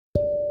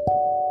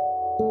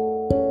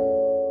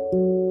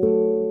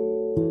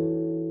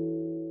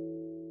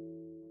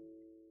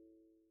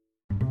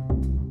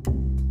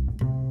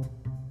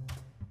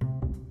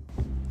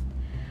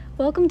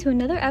Welcome to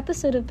another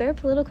episode of Bare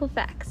Political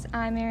Facts.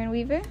 I'm Erin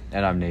Weaver.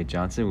 And I'm Nate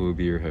Johnson. We will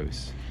be your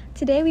hosts.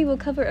 Today we will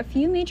cover a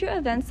few major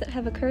events that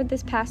have occurred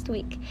this past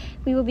week.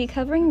 We will be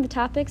covering the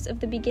topics of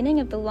the beginning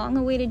of the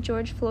long-awaited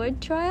George Floyd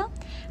trial,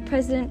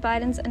 President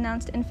Biden's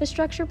announced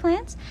infrastructure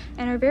plans,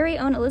 and our very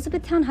own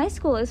Elizabethtown High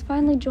School is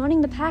finally joining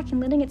the pack and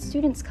letting its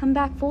students come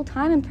back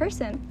full-time in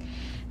person.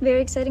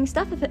 Very exciting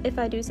stuff, if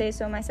I do say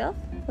so myself.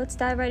 Let's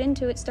dive right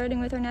into it,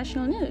 starting with our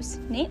national news.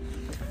 Nate?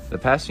 The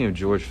passing of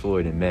George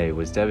Floyd in May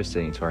was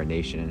devastating to our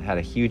nation and had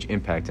a huge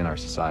impact in our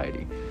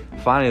society.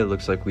 Finally, it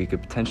looks like we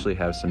could potentially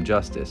have some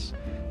justice.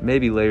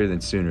 Maybe later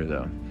than sooner,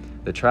 though.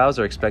 The trials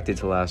are expected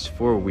to last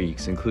 4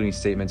 weeks, including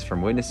statements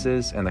from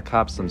witnesses and the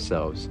cops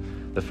themselves.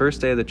 The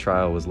first day of the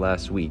trial was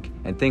last week,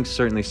 and things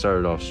certainly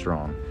started off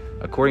strong.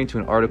 According to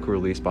an article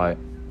released by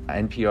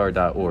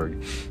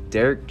NPR.org,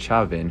 Derek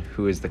Chauvin,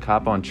 who is the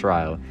cop on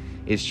trial,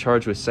 is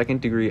charged with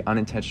second-degree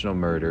unintentional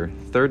murder,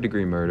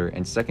 third-degree murder,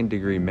 and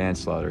second-degree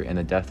manslaughter in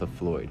the death of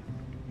Floyd.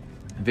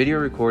 Video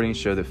recordings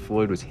show that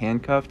Floyd was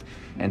handcuffed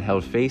and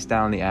held face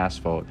down on the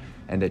asphalt,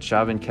 and that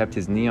Chauvin kept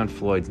his knee on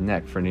Floyd's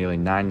neck for nearly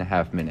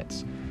 9.5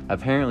 minutes.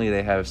 Apparently,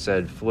 they have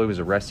said Floyd was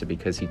arrested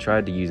because he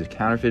tried to use a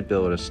counterfeit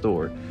bill at a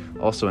store.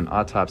 Also, an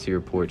autopsy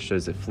report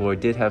shows that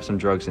Floyd did have some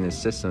drugs in his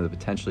system that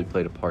potentially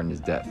played a part in his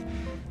death.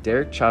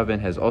 Derek Chauvin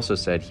has also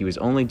said he was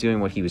only doing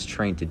what he was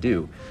trained to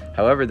do.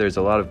 However, there's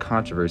a lot of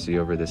controversy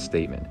over this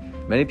statement.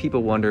 Many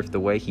people wonder if the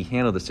way he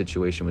handled the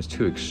situation was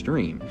too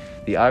extreme.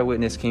 The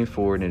eyewitness came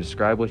forward and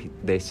described what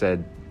they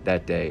said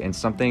that day, and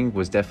something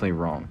was definitely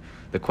wrong.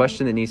 The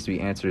question that needs to be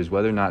answered is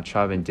whether or not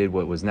Chauvin did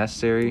what was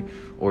necessary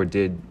or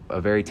did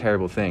a very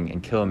terrible thing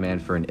and kill a man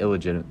for an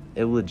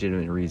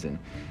illegitimate reason.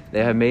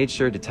 They have made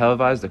sure to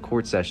televise the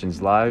court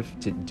sessions live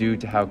due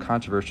to how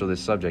controversial this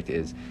subject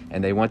is,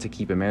 and they want to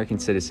keep American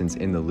citizens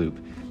in the loop.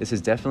 This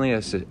is definitely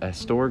a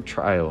historic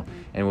trial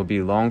and will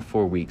be long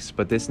 4 weeks,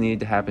 but this needed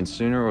to happen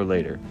sooner or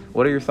later.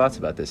 What are your thoughts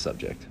about this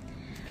subject?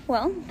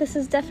 Well, this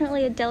is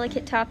definitely a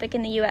delicate topic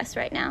in the U.S.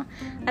 right now.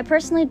 I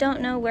personally don't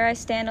know where I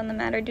stand on the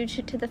matter due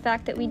to the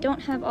fact that we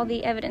don't have all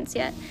the evidence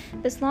yet.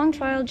 This long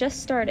trial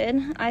just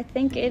started. I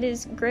think it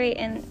is great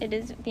and it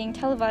is being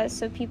televised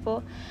so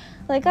people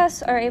like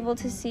us are able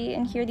to see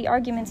and hear the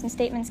arguments and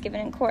statements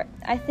given in court.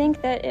 I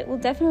think that it will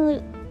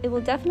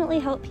definitely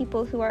help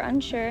people who are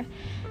unsure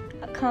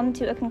come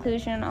to a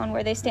conclusion on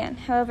where they stand.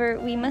 However,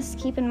 we must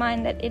keep in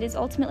mind that it is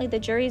ultimately the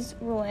jury's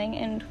ruling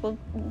and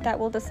that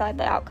will decide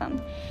the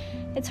outcome.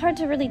 It's hard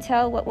to really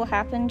tell what will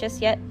happen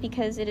just yet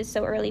because it is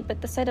so early, but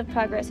the sight of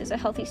progress is a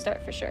healthy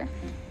start for sure.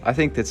 I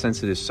think that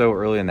since it is so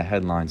early in the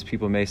headlines,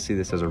 people may see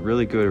this as a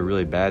really good or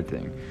really bad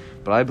thing.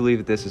 But I believe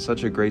that this is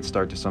such a great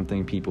start to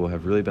something people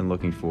have really been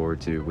looking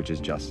forward to, which is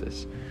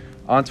justice.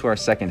 On to our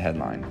second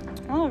headline.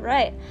 All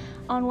right.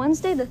 On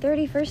Wednesday, the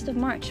 31st of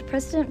March,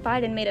 President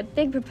Biden made a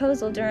big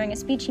proposal during a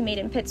speech he made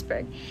in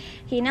Pittsburgh.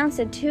 He announced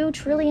a $2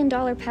 trillion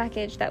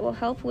package that will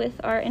help with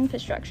our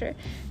infrastructure.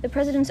 The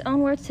president's own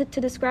words to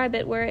describe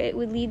it were it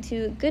would lead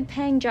to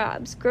good-paying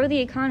jobs, grow the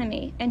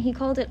economy, and he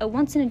called it a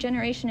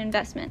once-in-a-generation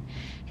investment.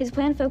 His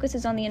plan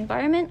focuses on the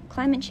environment,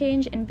 climate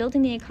change, and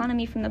building the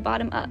economy from the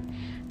bottom up.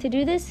 To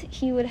do this,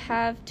 he would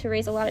have to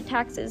raise a lot of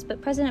taxes,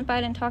 but President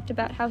Biden talked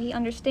about how he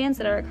understands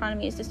that our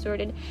economy is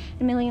distorted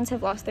and millions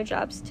have lost their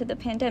jobs to the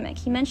pandemic.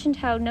 He mentioned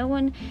how no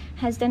one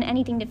has done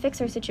anything to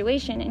fix our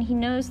situation, and he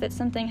knows that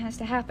something has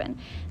to happen,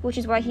 which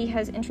is why he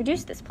has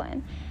introduced this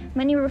plan.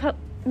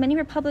 Many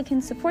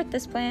Republicans support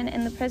this plan,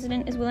 and the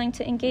president is willing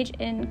to engage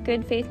in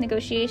good faith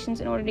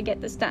negotiations in order to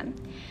get this done.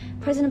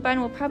 President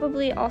Biden will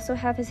probably also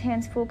have his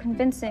hands full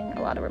convincing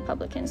a lot of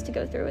Republicans to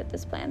go through with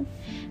this plan,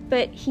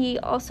 but he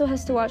also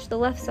has to watch the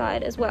left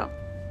side as well.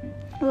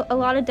 A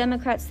lot of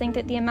Democrats think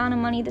that the amount of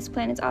money this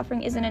plan is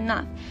offering isn't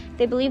enough.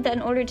 They believe that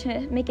in order to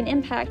make an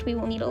impact, we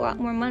will need a lot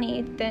more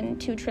money than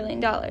 $2 trillion.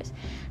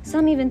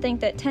 Some even think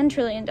that $10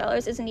 trillion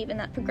isn't even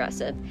that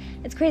progressive.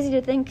 It's crazy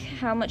to think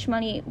how much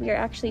money we are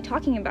actually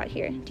talking about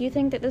here. Do you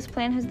think that this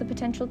plan has the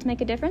potential to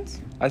make a difference?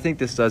 I think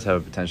this does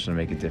have a potential to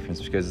make a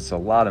difference because it's a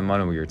lot of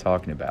money we are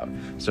talking about.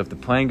 So if the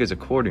plan goes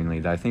accordingly,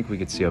 then I think we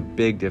could see a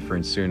big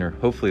difference sooner,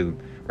 hopefully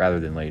rather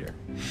than later.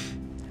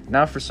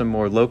 Now for some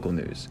more local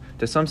news.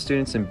 To some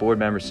students and board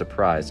members'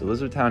 surprise,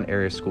 Elizabethtown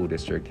Area School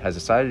District has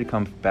decided to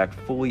come back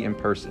fully in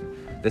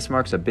person. This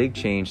marks a big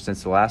change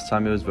since the last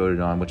time it was voted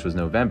on, which was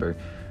November,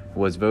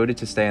 was voted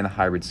to stay in the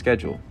hybrid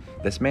schedule.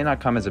 This may not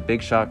come as a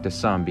big shock to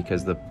some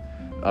because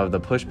of the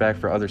pushback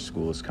for other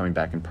schools coming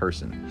back in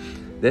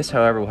person. This,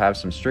 however, will have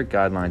some strict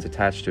guidelines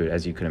attached to it,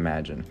 as you can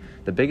imagine.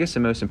 The biggest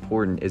and most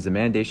important is the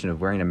mandation of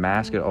wearing a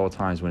mask at all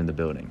times when in the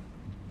building.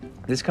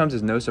 This comes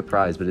as no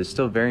surprise, but it's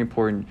still very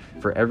important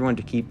for everyone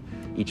to keep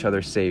each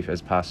other safe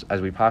as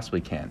we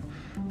possibly can.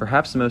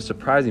 Perhaps the most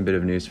surprising bit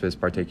of news for this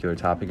particular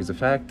topic is the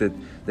fact that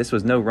this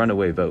was no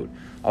runaway vote.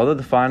 Although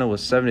the final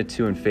was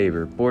 7-2 in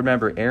favor, board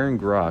member Erin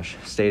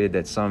Grosh stated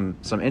that some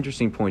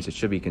interesting points that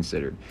should be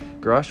considered.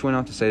 Grosh went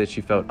on to say that she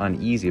felt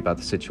uneasy about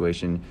the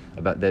situation,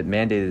 about that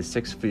mandated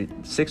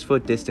 6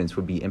 foot distance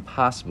would be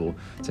impossible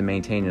to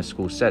maintain in a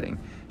school setting.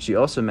 She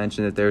also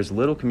mentioned that there's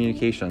little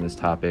communication on this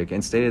topic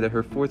and stated that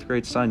her 4th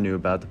grade son knew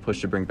about the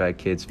push to bring back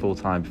kids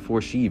full-time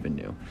before she even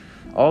knew.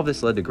 All of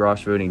this led to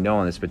Grosh voting no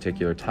on this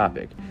particular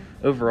topic.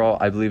 Overall,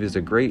 I believe it's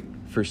great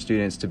for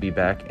students to be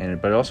back,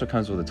 but it also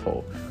comes with a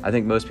toll. I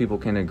think most people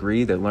can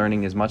agree that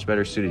learning is much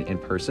better suited in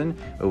person,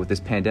 but with this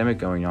pandemic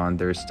going on,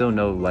 there is still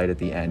no light at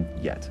the end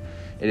yet.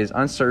 It is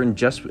uncertain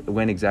just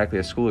when exactly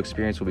a school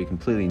experience will be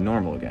completely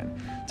normal again.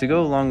 To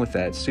go along with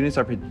that, students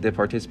that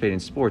participate in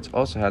sports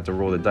also have to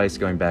roll the dice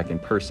going back in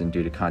person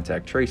due to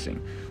contact tracing.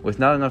 With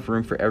not enough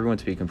room for everyone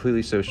to be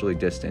completely socially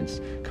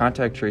distanced,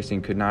 contact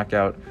tracing could knock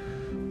out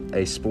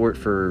a sport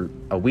for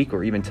a week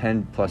or even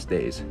 10 plus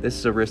days. This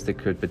is a risk that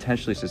could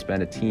potentially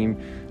suspend a team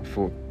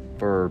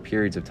for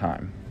periods of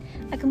time.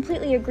 I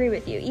completely agree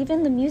with you.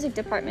 Even the music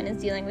department is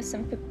dealing with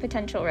some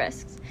potential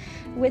risks.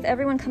 With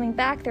everyone coming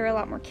back, there are a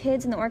lot more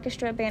kids in the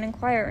orchestra, band, and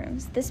choir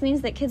rooms. This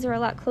means that kids are a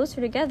lot closer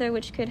together,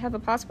 which could have a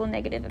possible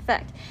negative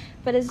effect.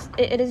 But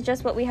it is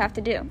just what we have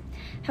to do.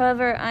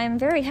 However, I am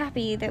very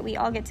happy that we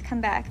all get to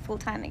come back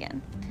full-time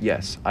again.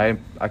 Yes, I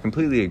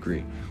completely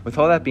agree. With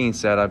all that being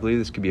said, I believe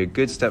this could be a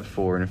good step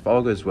forward, and if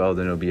all goes well,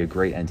 then it'll be a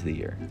great end to the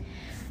year.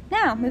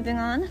 Now, moving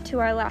on to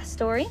our last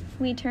story,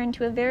 we turn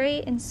to a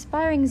very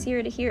inspiring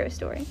zero to hero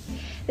story.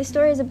 This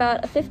story is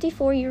about a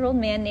 54-year-old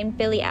man named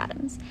Billy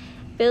Adams.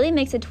 Billy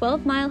makes a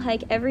 12-mile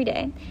hike every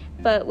day,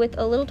 but with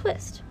a little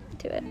twist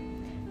to it.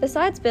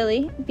 Besides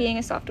Billy being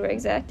a software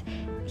exec,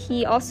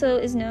 he also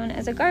is known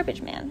as a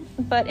garbage man,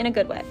 but in a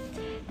good way.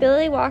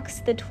 Billy walks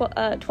the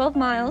 12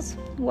 miles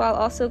while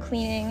also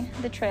cleaning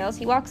the trails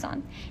he walks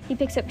on. He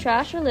picks up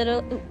trash or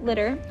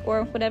litter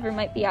or whatever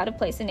might be out of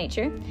place in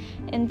nature,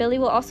 and Billy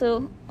will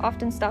also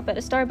often stop at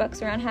a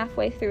Starbucks around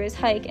halfway through his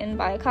hike and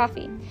buy a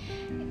coffee,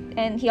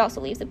 and he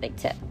also leaves a big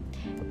tip.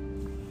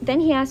 Then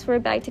he asks for a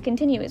bag to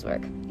continue his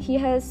work. He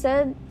has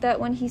said that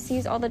when he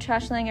sees all the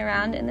trash laying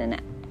around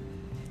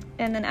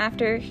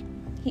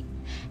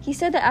he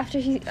said that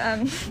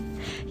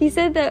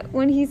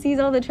when he sees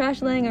all the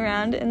trash laying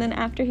around and then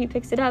after he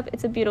picks it up,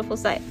 it's a beautiful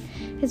sight.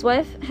 His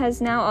wife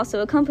has now also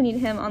accompanied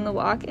him on the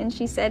walk, and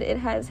she said it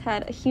has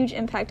had a huge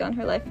impact on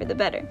her life for the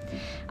better.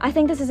 I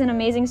think this is an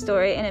amazing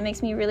story, and it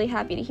makes me really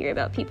happy to hear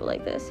about people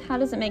like this. How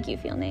does it make you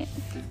feel, Nate?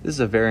 This is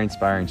a very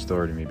inspiring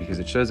story to me because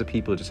it shows that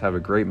people just have a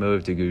great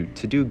motive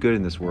to do good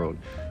in this world.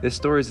 This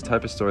story is the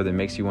type of story that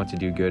makes you want to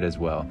do good as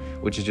well,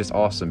 which is just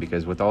awesome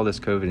because with all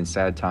this COVID and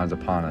sad times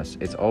upon us,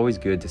 it's always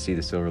good to see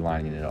the silver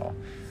lining in it all.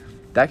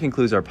 That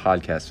concludes our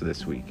podcast for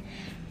this week.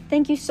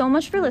 Thank you so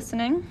much for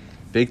listening.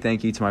 Big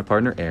thank you to my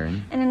partner,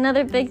 Aaron. And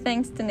another big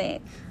thanks to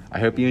Nate. I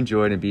hope you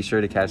enjoyed, and be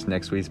sure to catch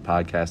next week's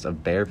podcast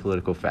of Bare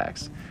Political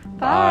Facts.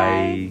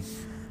 Bye. Bye.